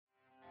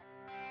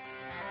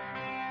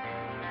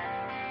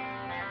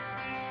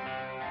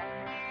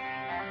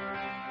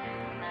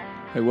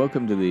Hey,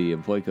 welcome to the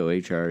Employco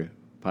HR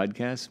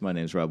podcast. My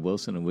name is Rob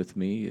Wilson, and with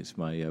me is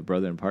my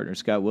brother and partner,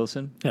 Scott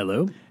Wilson.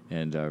 Hello.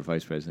 And our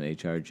Vice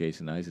President of HR,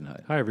 Jason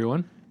Eisenhut. Hi,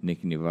 everyone.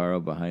 Nicky Navarro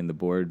behind the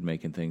board,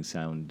 making things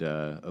sound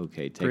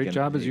okay. Great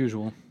job as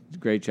usual.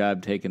 Great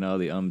job taking all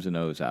the ums and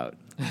ohs out.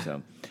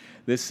 So,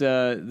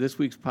 this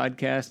week's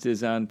podcast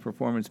is on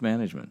performance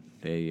management.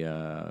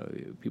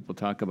 People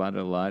talk about it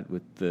a lot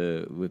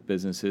with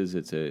businesses.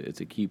 It's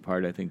a key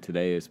part, I think,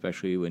 today,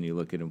 especially when you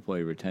look at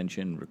employee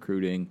retention,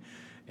 recruiting,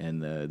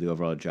 and the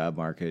overall job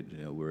market.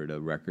 We're at a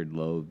record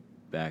low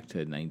back to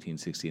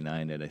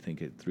 1969 at, I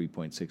think, at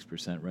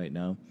 3.6% right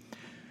now.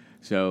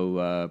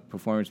 So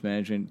performance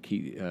management,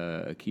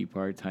 a key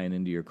part, tying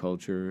into your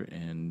culture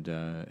and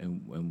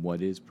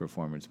what is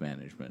performance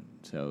management.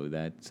 So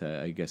that's,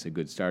 I guess, a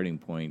good starting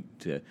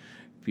point.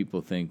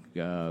 People think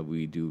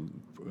we do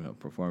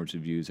performance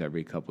reviews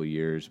every couple of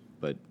years,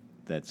 but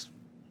that's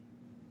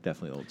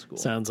definitely old school.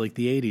 Sounds like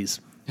the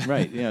 80s.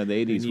 Right, the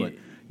 80s.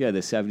 The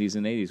 70s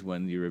and 80s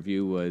when your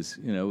review was,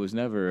 it was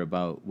never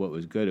about what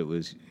was good. It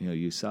was,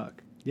 you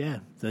suck. Yeah,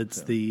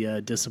 that's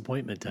the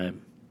disappointment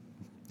time.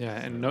 Yeah,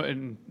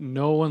 and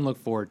no one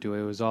looked forward to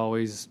it. It was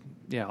always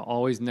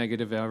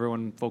negative.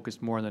 Everyone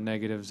focused more on the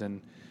negatives,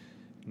 and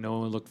no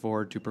one looked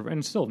forward to,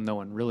 and still no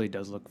one really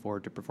does look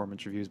forward to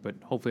performance reviews. But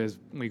hopefully as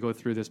we go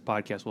through this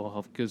podcast, we'll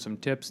help give some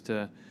tips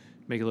to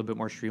make it a little bit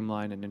more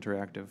streamlined and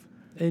interactive.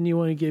 And you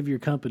want to give your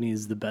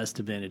companies the best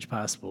advantage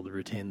possible to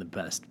retain the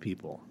best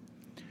people.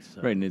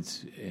 So. Right, and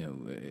it's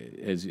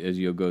as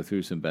you'll go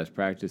through some best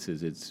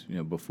practices. It's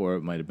before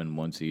it might have been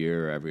once a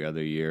year or every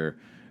other year,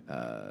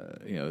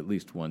 at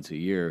least once a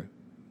year.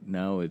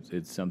 Now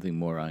it's something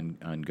more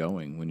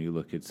ongoing. When you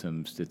look at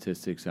some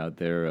statistics out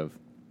there of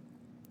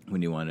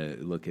when you want to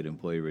look at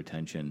employee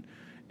retention,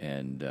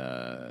 and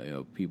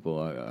people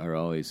are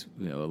always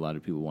a lot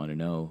of people want to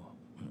know,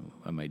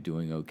 am I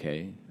doing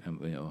okay?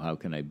 How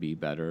can I be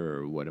better,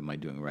 or what am I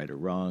doing right or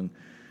wrong?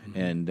 Mm-hmm.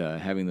 And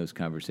having those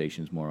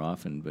conversations more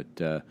often.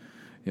 But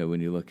when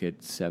you look at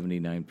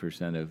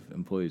 79% of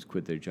employees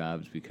quit their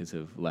jobs because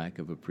of lack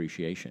of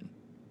appreciation,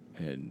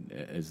 and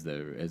as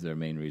their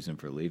main reason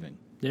for leaving.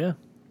 Yeah,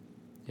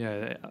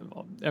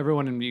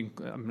 everyone,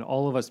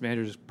 all of us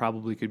managers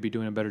probably could be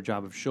doing a better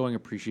job of showing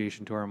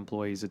appreciation to our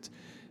employees. It's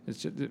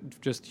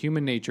just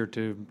human nature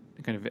to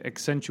kind of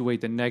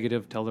accentuate the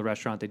negative, tell the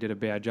restaurant they did a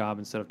bad job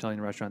instead of telling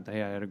the restaurant,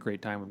 hey, I had a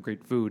great time with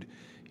great food.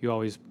 You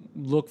always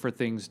look for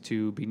things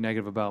to be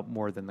negative about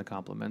more than the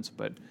compliments.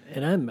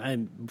 And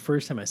I'm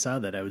first time I saw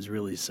that, I was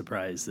really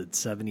surprised that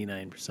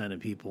 79% of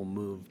people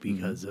move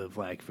because of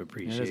lack of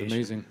appreciation. That's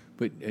amazing.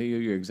 But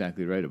you're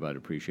exactly right about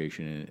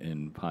appreciation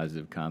and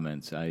positive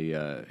comments.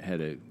 I had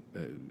a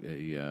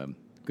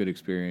good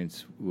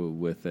experience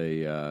with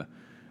a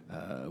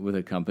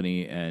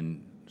company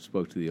and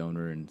spoke to the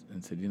owner and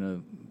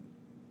said,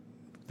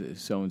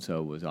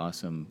 so-and-so was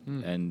awesome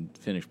and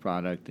finished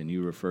product, and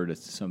you referred us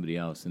to somebody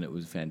else, and it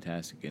was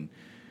fantastic.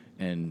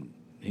 And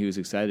he was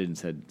excited and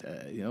said,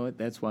 you know what,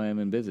 that's why I'm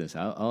in business.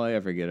 All I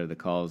ever get are the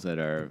calls that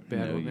are,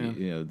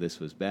 this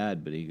was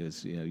bad. But he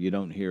goes, you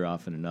don't hear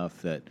often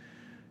enough that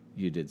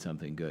you did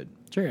something good.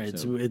 Sure,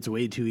 it's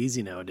way too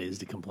easy nowadays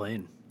to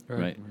complain.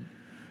 Right.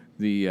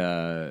 The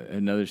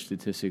another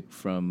statistic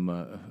from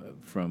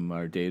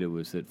our data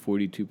was that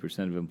 42%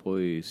 of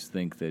employees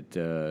think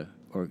that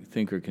or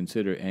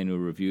consider annual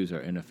reviews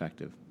are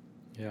ineffective.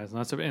 Yeah, it's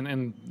not so.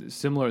 And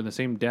similar in the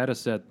same data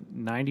set,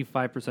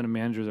 95% of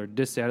managers are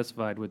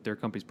dissatisfied with their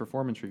company's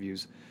performance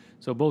reviews.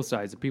 So both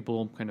sides, the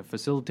people kind of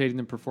facilitating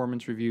the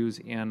performance reviews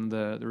and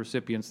the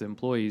recipients, the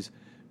employees,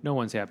 no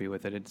one's happy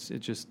with it.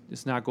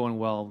 It's not going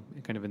well,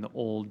 kind of in the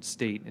old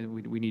state, and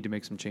we need to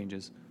make some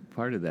changes.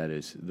 Part of that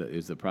is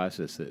the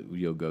process that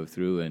you'll go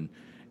through,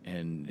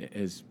 and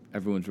as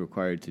everyone's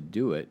required to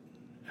do it,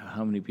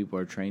 how many people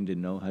are trained to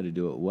know how to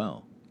do it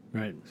well?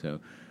 Right. So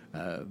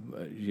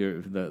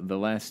the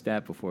last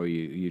stat before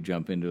you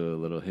jump into a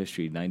little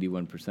history,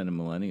 91% of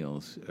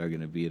millennials are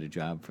going to be at a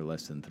job for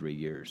less than 3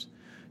 years.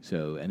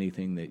 So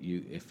anything that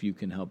if you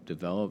can help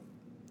develop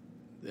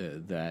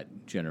that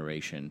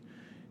generation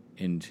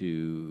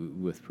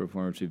with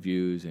performance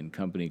reviews and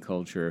company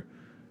culture,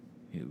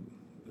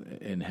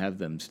 and have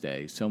them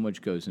stay. So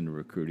much goes into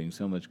recruiting,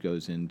 so much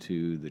goes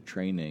into the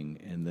training,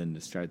 and then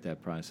to start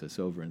that process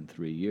over in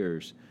 3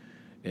 years,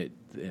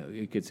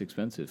 it gets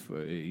expensive.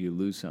 You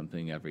lose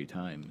something every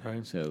time.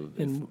 Right. So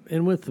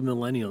and with the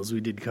millennials, we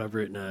did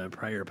cover it in a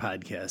prior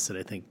podcast that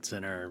I think is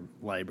in our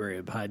library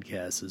of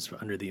podcasts, is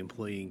under the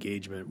employee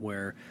engagement,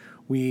 where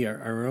we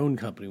are our own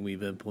company.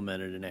 We've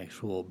implemented an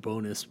actual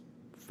bonus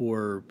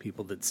for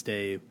people that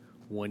stay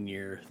 1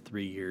 year,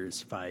 3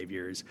 years, 5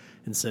 years,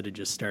 instead of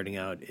just starting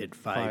out at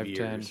 5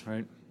 years. 10,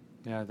 right?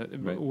 Yeah,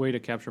 right. Way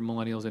to capture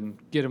millennials and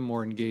get them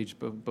more engaged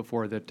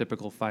before the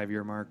typical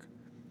 5-year mark.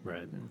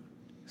 Right. Yeah.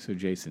 So,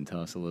 Jason,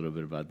 tell us a little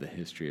bit about the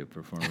history of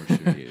performance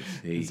reviews.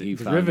 He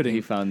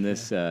found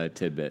this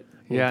tidbit.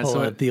 We'll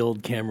pull out the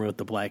old camera with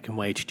the black and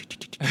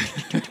white.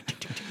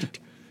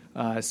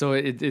 So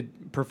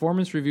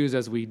performance reviews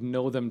as we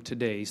know them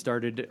today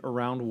started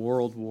around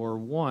World War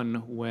I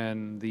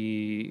when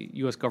the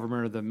U.S.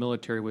 government or the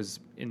military was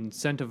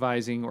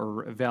incentivizing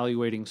or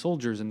evaluating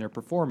soldiers and their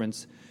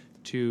performance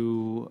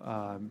to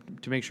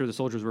make sure the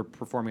soldiers were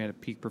performing at a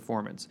peak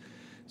performance.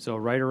 So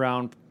right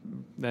around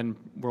then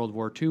World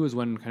War II is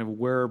when kind of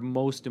where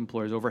most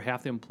employers, over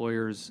half the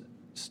employers,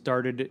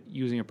 started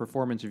using a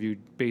performance review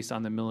based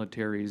on the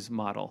military's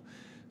model.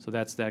 So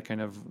that's that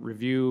kind of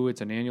review. It's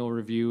an annual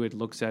review. It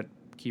looks at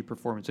key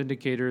performance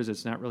indicators.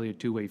 It's not really a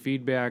two-way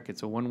feedback.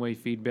 It's a one-way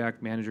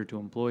feedback, manager to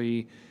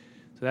employee.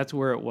 So that's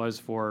where it was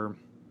for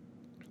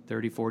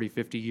 30, 40,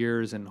 50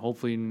 years, and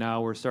hopefully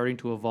now we're starting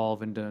to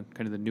evolve into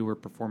kind of the newer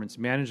performance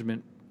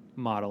management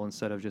model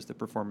instead of just a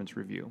performance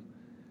review.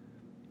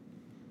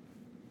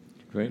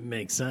 Great. It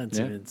makes sense.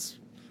 Yeah.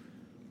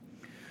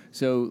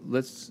 So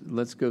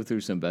let's go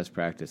through some best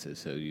practices.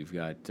 So you've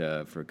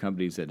got for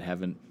companies that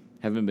haven't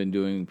been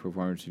doing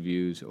performance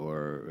reviews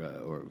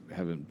or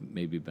haven't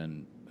maybe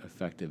been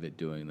effective at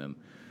doing them.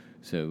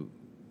 So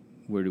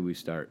where do we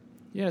start?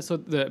 Yeah, so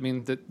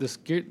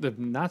the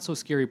not so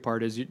scary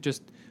part is you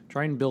just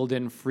try and build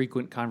in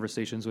frequent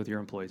conversations with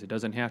your employees. It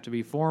doesn't have to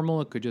be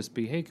formal. It could just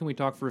be, hey, can we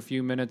talk for a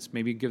few minutes?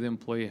 Maybe give the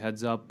employee a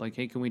heads up, like,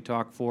 hey, can we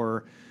talk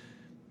for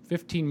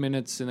 15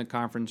 minutes in the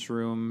conference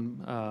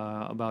room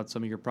about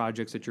some of your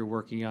projects that you're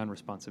working on,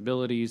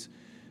 responsibilities.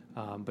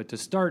 But to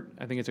start,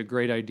 I think it's a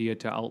great idea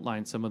to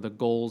outline some of the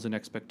goals and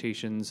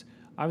expectations.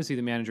 Obviously,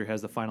 the manager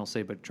has the final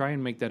say, but try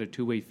and make that a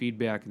two-way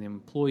feedback, and the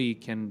employee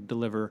can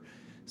deliver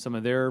some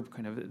of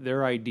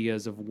their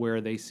ideas of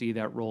where they see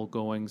that role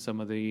going, some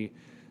of the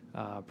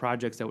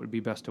projects that would be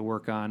best to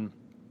work on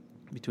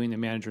between the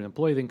manager and the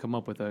employee, then come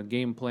up with a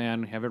game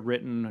plan, have it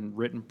written, and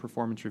written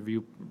performance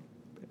review,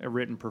 a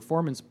written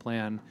performance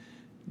plan.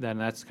 Then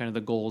that's kind of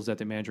the goals that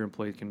the manager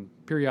employee can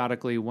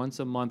periodically, once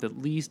a month at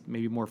least,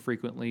 maybe more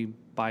frequently,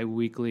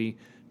 bi-weekly,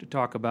 to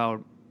talk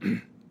about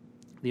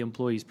the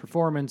employee's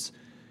performance,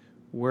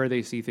 where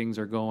they see things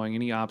are going,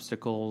 any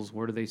obstacles,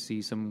 where do they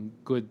see some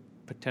good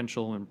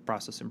potential and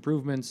process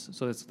improvements.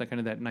 So that's kind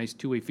of that nice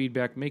two-way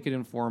feedback. Make it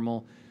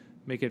informal,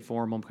 make it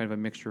formal, kind of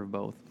a mixture of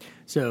both.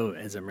 So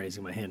as I'm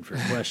raising my hand for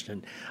a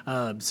question,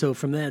 so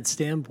from that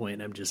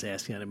standpoint, I'm just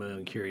asking out of my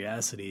own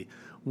curiosity,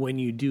 when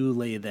you do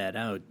lay that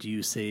out, do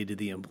you say to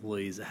the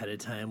employees ahead of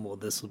time, well,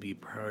 this will be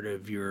part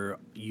of your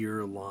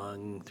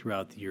year-long,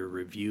 throughout the year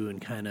review, and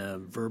kind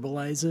of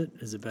verbalize it?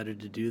 Is it better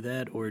to do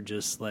that, or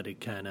just let it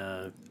kind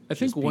of I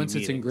think once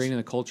it's ingrained in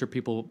the culture,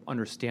 people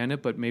understand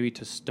it, but maybe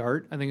to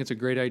start, I think it's a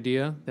great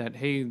idea that,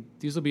 hey,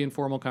 these will be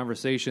informal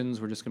conversations.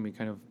 We're just going to be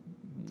kind of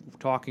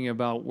talking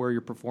about where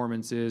your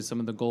performance is, some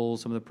of the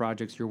goals, some of the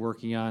projects you're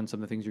working on, some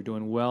of the things you're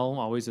doing well.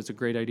 Always, it's a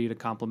great idea to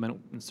compliment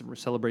and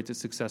celebrate the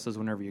successes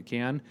whenever you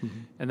can. Mm-hmm.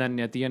 And then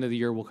at the end of the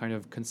year, we'll kind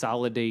of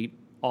consolidate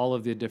all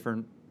of the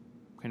different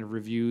kind of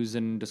reviews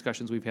and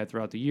discussions we've had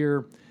throughout the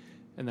year.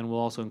 And then we'll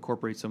also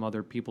incorporate some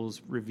other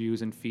people's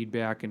reviews and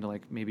feedback into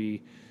like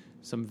maybe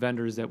some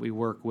vendors that we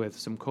work with,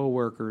 some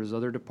coworkers,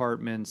 other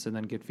departments, and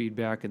then get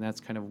feedback. And that's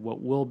kind of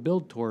what we'll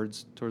build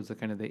towards the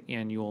kind of the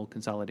annual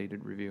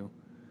consolidated review.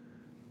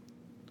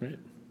 Right.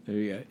 There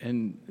you go.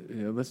 And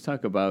let's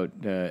talk about,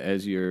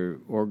 as you're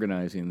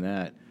organizing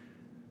that,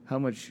 how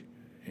much,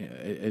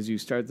 as you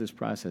start this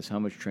process, how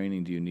much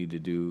training do you need to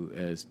do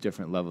as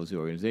different levels of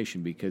the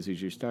organization? Because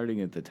as you're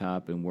starting at the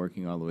top and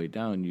working all the way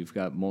down, you've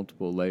got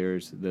multiple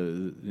layers.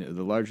 The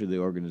larger the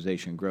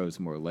organization grows,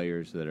 the more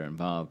layers that are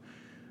involved.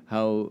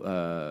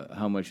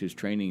 How much is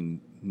training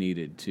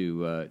needed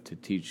to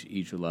teach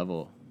each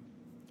level?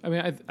 I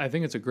mean, I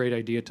think it's a great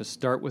idea to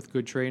start with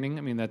good training.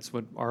 I mean, that's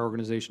what our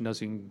organization does.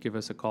 You can give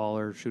us a call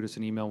or shoot us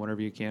an email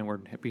whenever you can. We're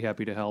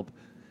happy to help.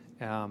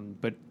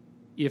 But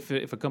if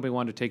a company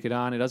wanted to take it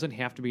on, it doesn't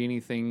have to be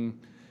anything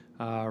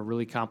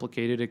really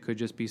complicated. It could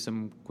just be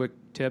some quick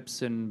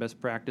tips and best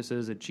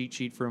practices, a cheat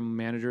sheet from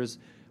managers.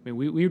 I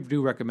mean, we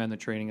do recommend the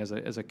training as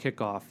a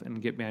kickoff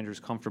and get managers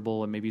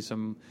comfortable, and maybe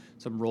some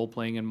role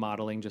playing and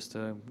modeling just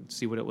to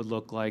see what it would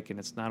look like. And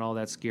it's not all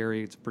that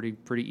scary. It's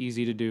pretty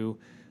easy to do.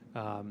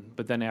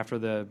 But then after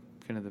the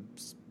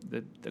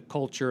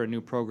culture, a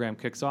new program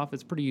kicks off,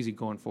 it's pretty easy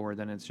going forward.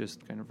 Then it's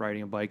just kind of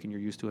riding a bike and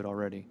you're used to it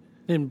already.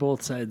 And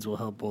both sides will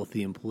help both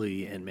the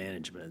employee and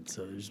management.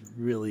 So there's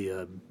really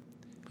a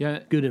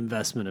good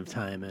investment of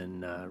time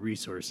and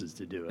resources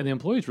to do it. And the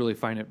employees really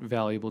find it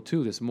valuable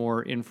too, this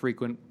more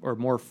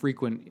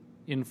frequent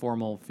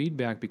informal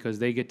feedback, because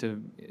they get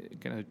to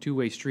kind of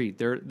two-way street.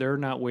 They're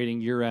not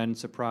waiting year-end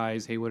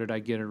surprise, hey, what did I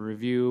get in a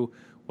review?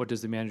 What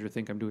does the manager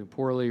think I'm doing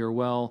poorly or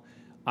well?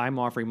 I'm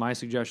offering my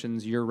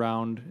suggestions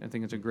year-round. I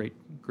think it's a great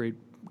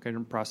kind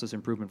of process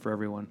improvement for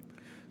everyone.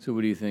 So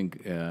what do you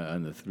think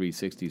on the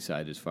 360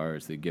 side as far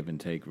as the give and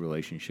take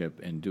relationship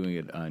and doing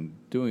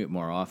it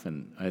more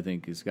often? I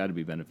think has got to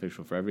be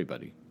beneficial for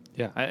everybody.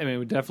 Yeah, I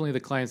mean, definitely the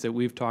clients that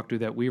we've talked to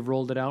that we've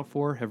rolled it out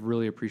for have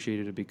really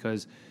appreciated it,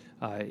 because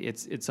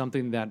it's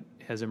something that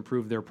has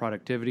improved their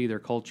productivity, their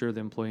culture, the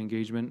employee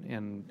engagement,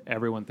 and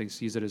everyone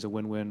sees it as a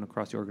win-win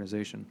across the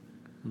organization.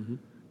 Mm-hmm.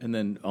 And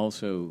then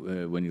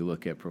also, when you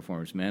look at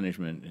performance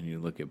management and you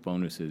look at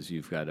bonuses,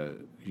 you've got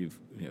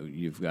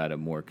a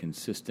more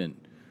consistent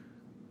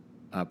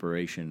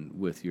operation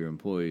with your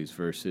employees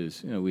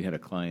versus, we had a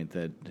client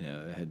that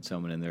had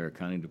someone in their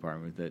accounting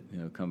department that,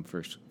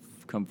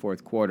 come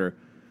fourth quarter,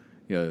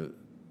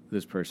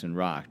 this person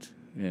rocked,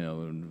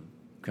 and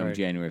come Right.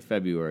 January,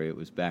 February, it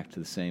was back to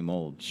the same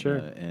old. Sure.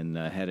 And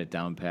had it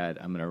down pat.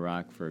 I'm going to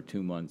rock for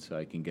 2 months so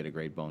I can get a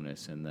great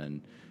bonus and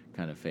then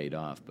kind of fade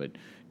off. But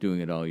doing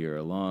it all year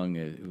long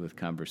with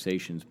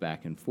conversations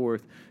back and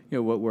forth,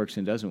 what works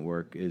and doesn't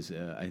work is,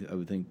 I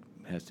would think,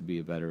 has to be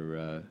have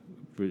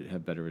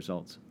better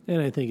results.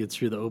 And I think it's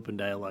through the open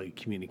dialogue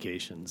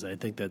communications. I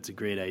think that's a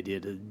great idea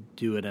to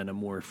do it on a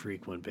more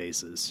frequent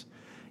basis.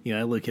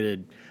 I look at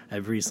it.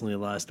 I've recently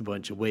lost a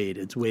bunch of weight.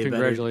 It's way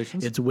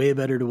Congratulations. better. It's way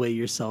better to weigh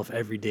yourself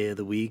every day of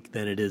the week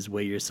than it is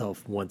weigh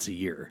yourself once a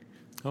year.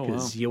 Oh, wow.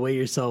 Because you weigh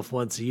yourself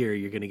once a year,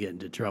 you're going to get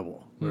into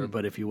trouble.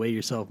 But if you weigh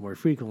yourself more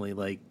frequently,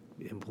 like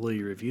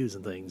employee reviews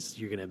and things,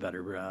 you're going to have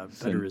better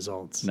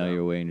results. Now So,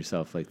 you're weighing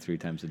yourself like 3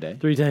 times a day?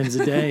 3 times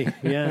a day,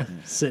 yeah.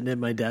 Sitting at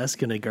my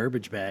desk in a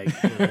garbage bag.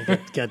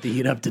 Got the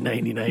heat up to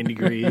 99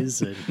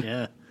 degrees. And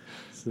yeah,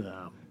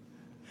 so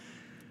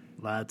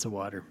lots of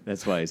water.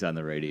 That's why he's on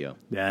the radio.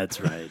 That's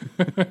right.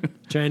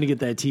 Trying to get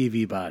that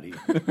TV body.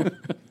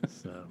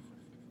 So,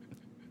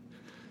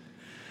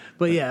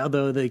 but yeah,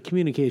 although the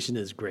communication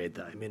is great,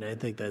 though. I mean, I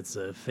think that's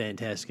a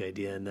fantastic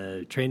idea, and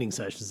the training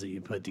sessions that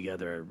you put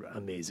together are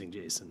amazing,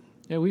 Jason.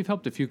 Yeah, we've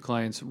helped a few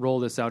clients roll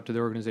this out to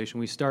their organization.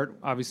 We start,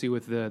 obviously,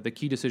 with the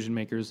key decision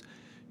makers.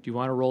 Do you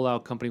want to roll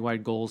out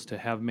company-wide goals to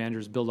have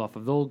managers build off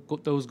of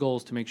those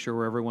goals to make sure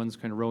where everyone's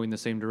kind of rowing the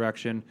same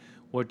direction?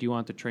 What do you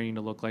want the training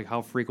to look like?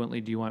 How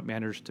frequently do you want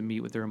managers to meet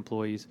with their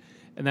employees?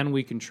 And then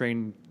we can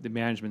train the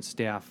management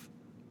staff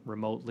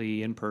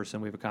remotely, in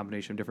person. We have a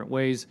combination of different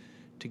ways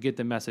to get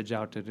the message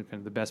out to kind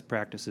of the best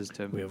practices.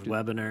 We have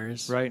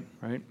webinars. Right.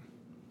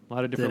 A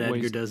lot of different That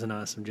ways. Edgar does an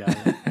awesome job.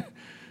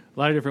 A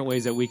lot of different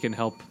ways that we can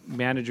help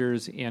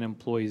managers and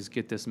employees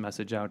get this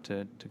message out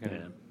to kind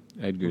of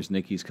Edgar's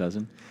Nikki's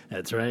cousin.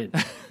 That's right.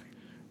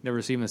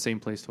 never see him in the same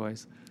place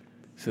twice.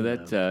 So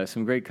that's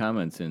some great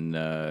comments and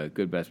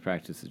good best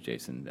practices,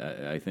 Jason.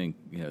 I think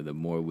the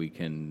more we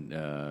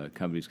can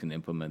companies can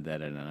implement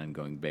that on an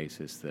ongoing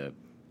basis, the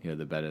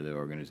better the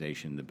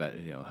organization, the better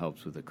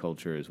helps with the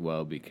culture as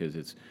well, because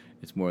it's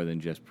more than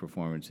just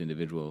performance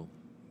individual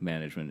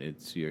management.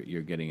 It's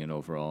you're getting an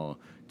overall,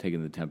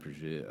 taking the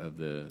temperature of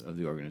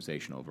the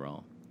organization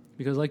overall.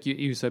 Because like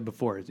you said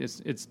before,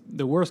 it's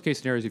the worst case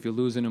scenario is if you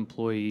lose an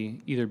employee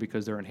either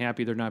because they're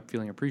unhappy, they're not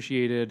feeling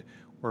appreciated,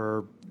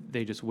 or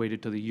they just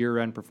waited till the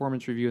year-end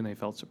performance review and they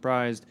felt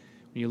surprised.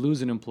 When you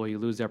lose an employee, you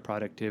lose that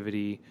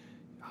productivity,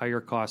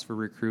 higher costs for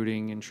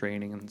recruiting and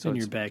training, and so And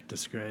it's, you're back to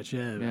scratch.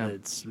 Yeah.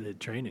 It's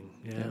training.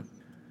 Yeah.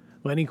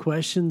 Well, any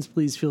questions,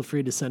 please feel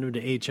free to send them to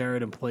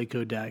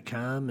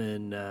hr@employco.com,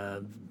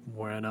 and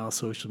we're on all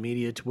social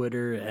media,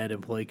 Twitter,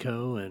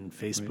 @EmployCo, and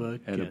Facebook.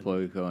 At and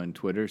Employco on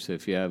Twitter. So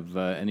if you have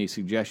any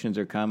suggestions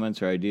or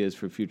comments or ideas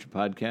for future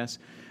podcasts,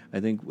 I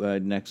think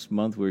next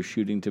month we're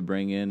shooting to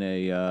bring in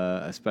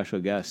a special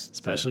guest.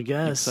 Special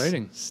guests.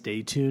 Exciting.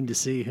 Stay tuned to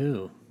see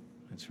who.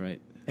 That's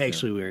right.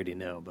 Actually, we already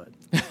know, but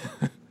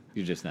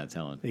You're just not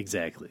telling.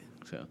 exactly.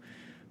 So,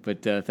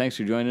 but thanks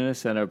for joining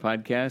us on our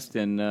podcast,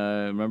 and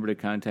remember to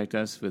contact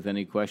us with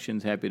any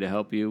questions. Happy to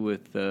help you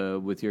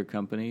with your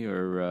company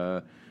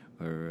or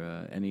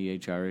any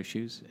HR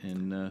issues.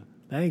 And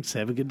Thanks.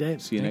 Have a good day.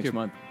 see you Thank next you.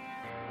 month.